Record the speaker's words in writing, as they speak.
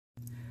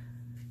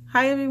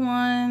Hi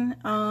everyone,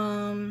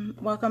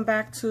 welcome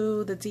back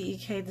to the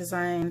DEK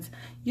Designs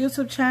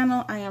YouTube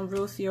channel. I am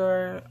Ruth,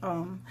 your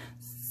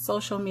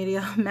social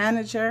media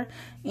manager,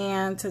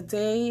 and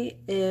today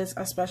is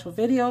a special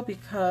video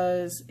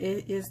because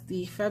it is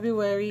the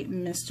February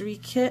mystery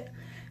kit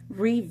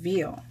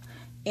reveal.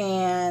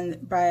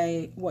 And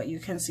by what you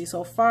can see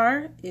so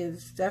far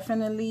is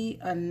definitely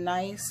a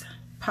nice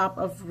pop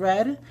of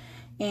red,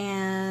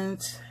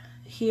 and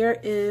here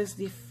is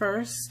the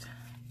first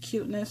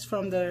cuteness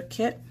from the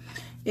kit.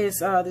 Is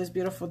this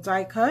beautiful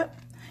die cut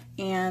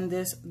and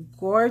this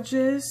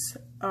gorgeous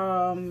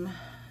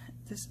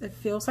it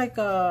feels like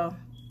a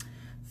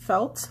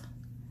felt.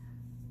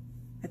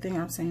 I think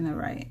I'm saying it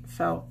right,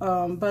 felt,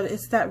 but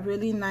it's that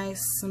really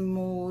nice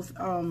smooth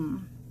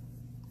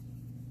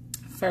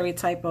fairy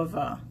type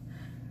of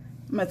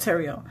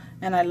material,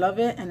 and I love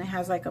it. And it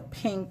has like a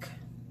pink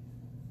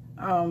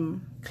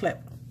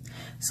clip.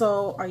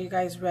 So are you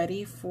guys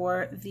ready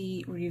for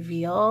the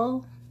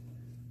reveal?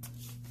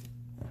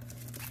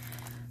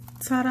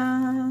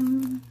 Ta-da!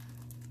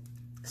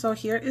 So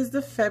here is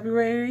the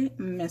February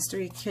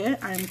mystery kit.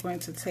 I'm going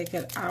to take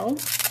it out.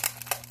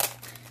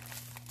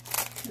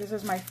 This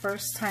is my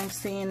first time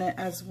seeing it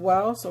as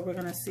well, so we're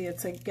going to see it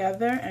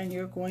together and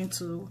you're going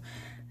to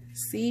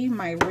see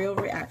my real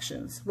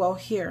reactions. Well,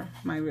 hear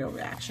my real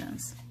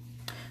reactions.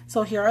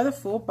 So here are the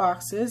full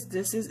boxes.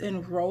 This is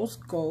in rose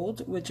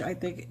gold, which I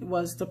think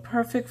was the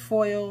perfect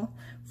foil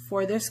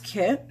for this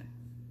kit.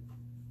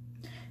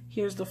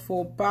 Here's the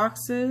full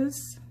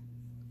boxes.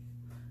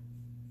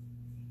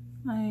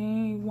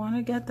 I want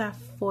to get that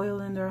foil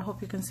in there. I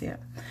hope you can see it.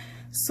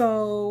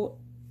 So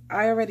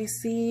I already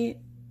see,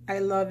 I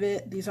love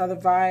it. These are the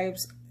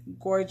vibes.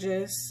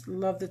 Gorgeous.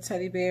 Love the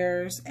teddy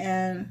bears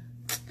and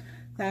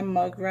that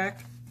mug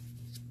rack.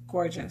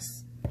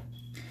 Gorgeous.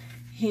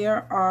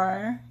 Here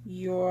are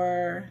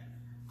your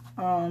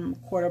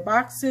quarter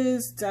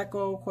boxes,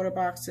 deco quarter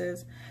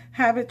boxes,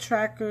 habit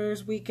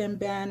trackers, weekend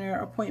banner,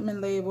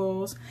 appointment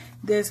labels,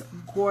 this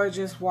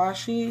gorgeous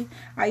washi.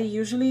 I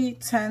usually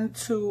tend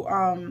to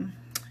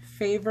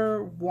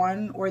favor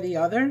one or the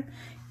other,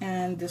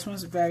 and this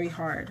one's very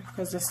hard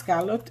because the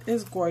scalloped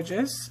is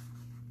gorgeous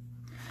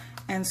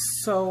and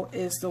so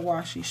is the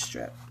washi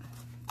strip.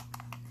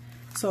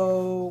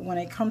 So when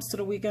it comes to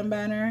the weekend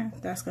banner,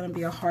 that's going to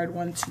be a hard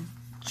one to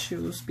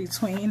choose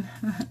between.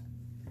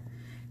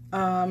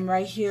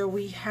 Right here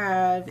we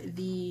have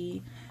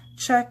the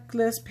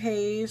checklist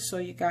page. So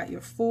you got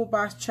your full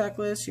box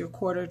checklist, your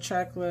quarter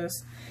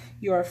checklist,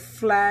 your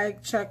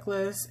flag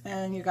checklist,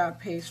 and you got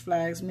page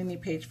flags, mini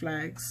page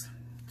flags.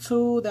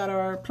 2 that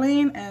are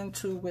plain and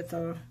 2 with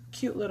a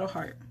cute little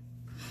heart.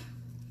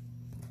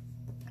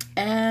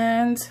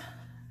 And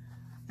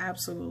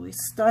absolutely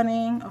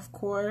stunning, of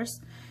course.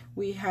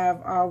 We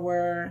have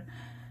our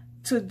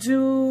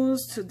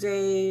to-dos,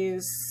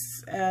 today's,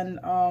 and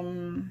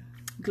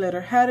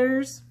glitter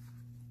headers.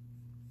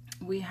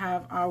 We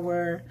have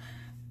our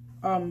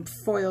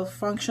foil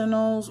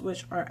functionals,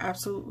 which are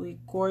absolutely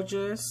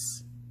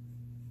gorgeous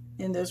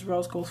in this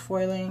rose gold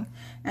foiling,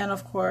 and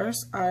of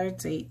course our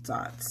date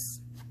dots.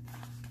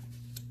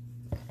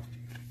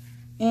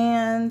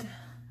 And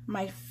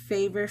my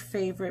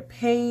favorite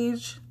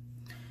page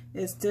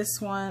is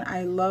this one.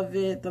 I love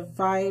it. The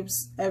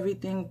vibes,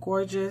 everything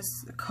gorgeous.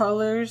 The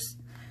colors.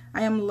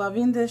 I am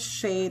loving this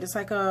shade. It's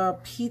like a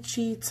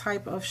peachy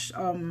type of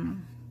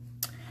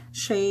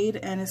shade,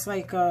 and it's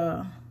like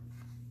a,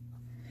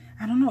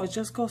 I don't know, it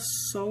just goes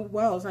so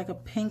well. It's like a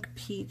pink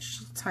peach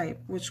type,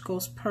 which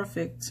goes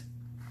perfect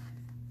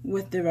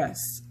with the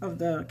rest of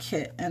the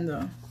kit and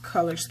the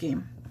color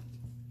scheme.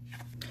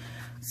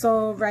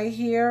 So right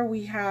here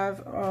we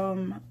have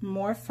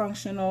more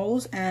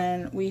functionals,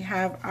 and we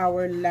have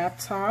our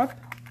laptop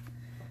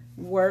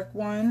work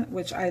one,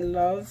 which I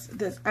love.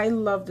 I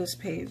love this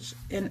page.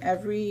 In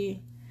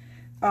every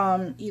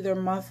either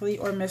monthly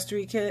or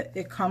mystery kit,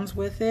 it comes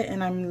with it,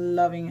 and I'm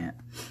loving it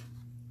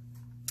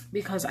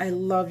because I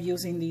love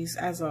using these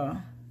as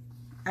a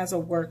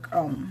work,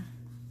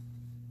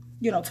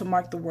 you know, to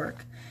mark the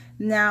work.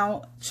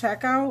 Now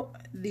check out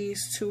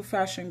these 2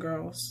 fashion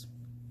girls.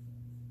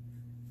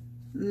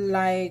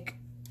 Like,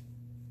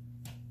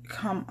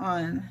 come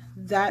on,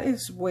 that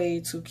is way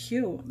too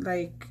cute.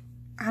 Like,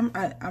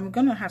 I'm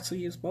gonna have to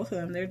use both of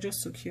them. They're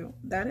just so cute.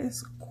 That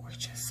is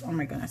gorgeous. Oh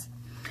my goodness.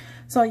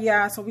 So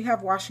yeah, so we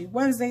have Washi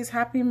Wednesdays,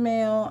 Happy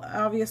Mail,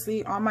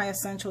 obviously all my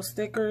essential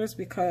stickers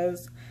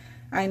because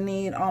I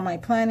need all my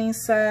planning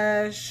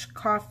sesh,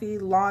 coffee,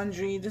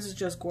 laundry. This is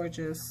just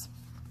gorgeous.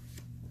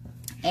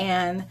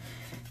 And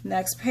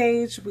next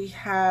page we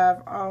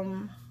have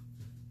our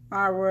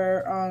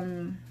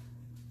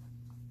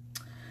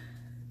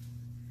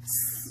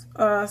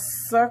half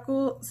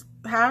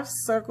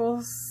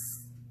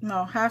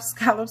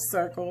scallop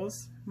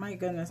circles. My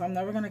goodness, I'm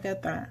never gonna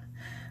get that.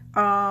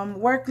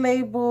 Work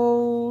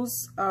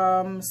labels,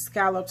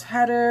 scalloped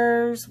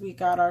headers. We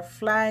got our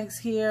flags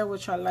here,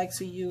 which I like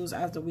to use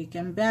as the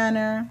weekend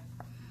banner.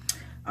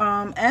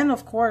 And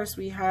of course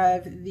we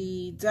have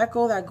the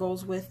deco that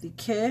goes with the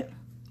kit.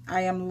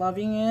 I am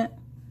loving it.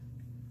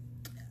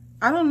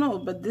 I don't know,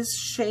 but this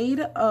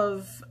shade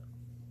of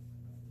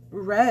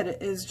red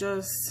is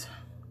just,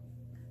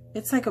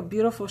 it's like a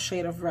beautiful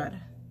shade of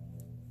red.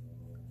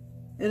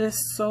 It is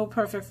so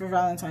perfect for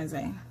Valentine's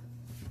Day.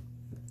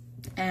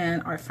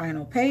 And our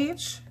final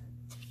page,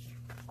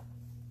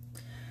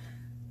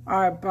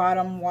 our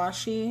bottom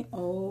washi.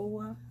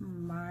 Oh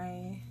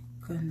my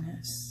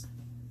goodness.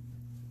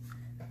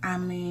 I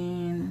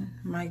mean,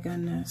 my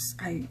goodness.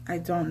 I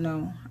don't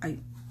know.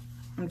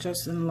 I'm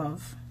just in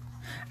love.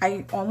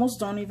 I almost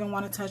don't even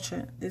want to touch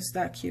it. It's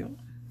that cute.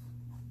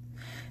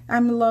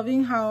 I'm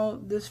loving how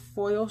this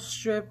foil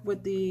strip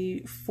with the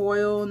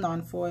foil,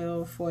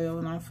 non-foil,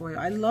 foil, non-foil.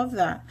 I love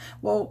that.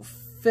 Well,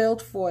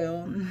 filled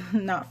foil,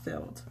 not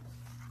filled.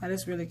 That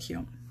is really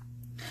cute.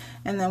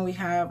 And then we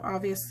have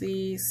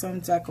obviously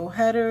some deco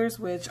headers,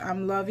 which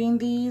I'm loving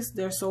these.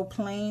 They're so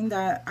plain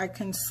that I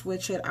can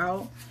switch it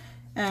out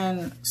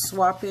and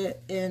swap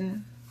it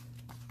in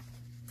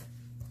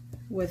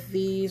with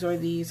these or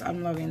these.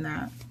 I'm loving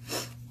that.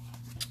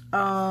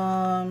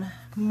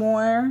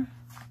 More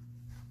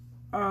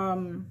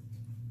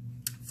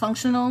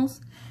functionals,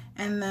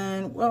 and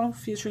then, well,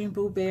 featuring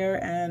Boo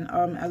Bear and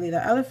Ellie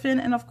the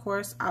Elephant, and of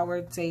course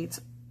our date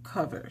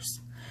covers.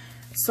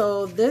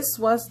 So this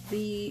was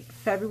the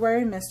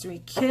February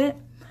mystery kit.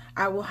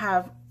 I will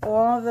have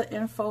all the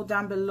info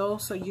down below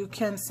so you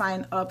can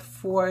sign up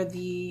for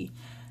the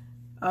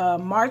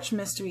March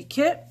mystery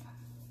kit.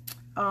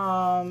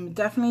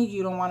 Definitely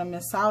you don't want to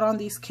miss out on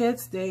these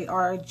kits. They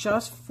are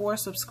just for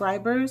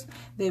subscribers.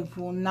 They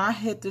will not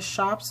hit the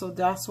shop, so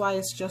that's why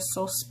it's just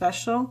so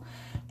special.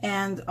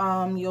 And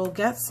you'll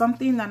get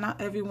something that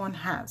not everyone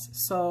has.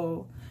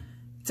 So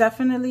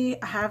definitely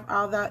have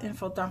all that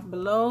info down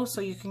below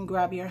so you can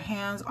grab your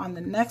hands on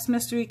the next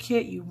mystery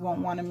kit. You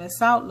won't want to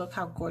miss out. Look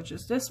how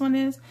gorgeous this one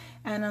is.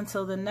 And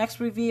until the next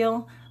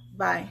reveal,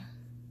 bye.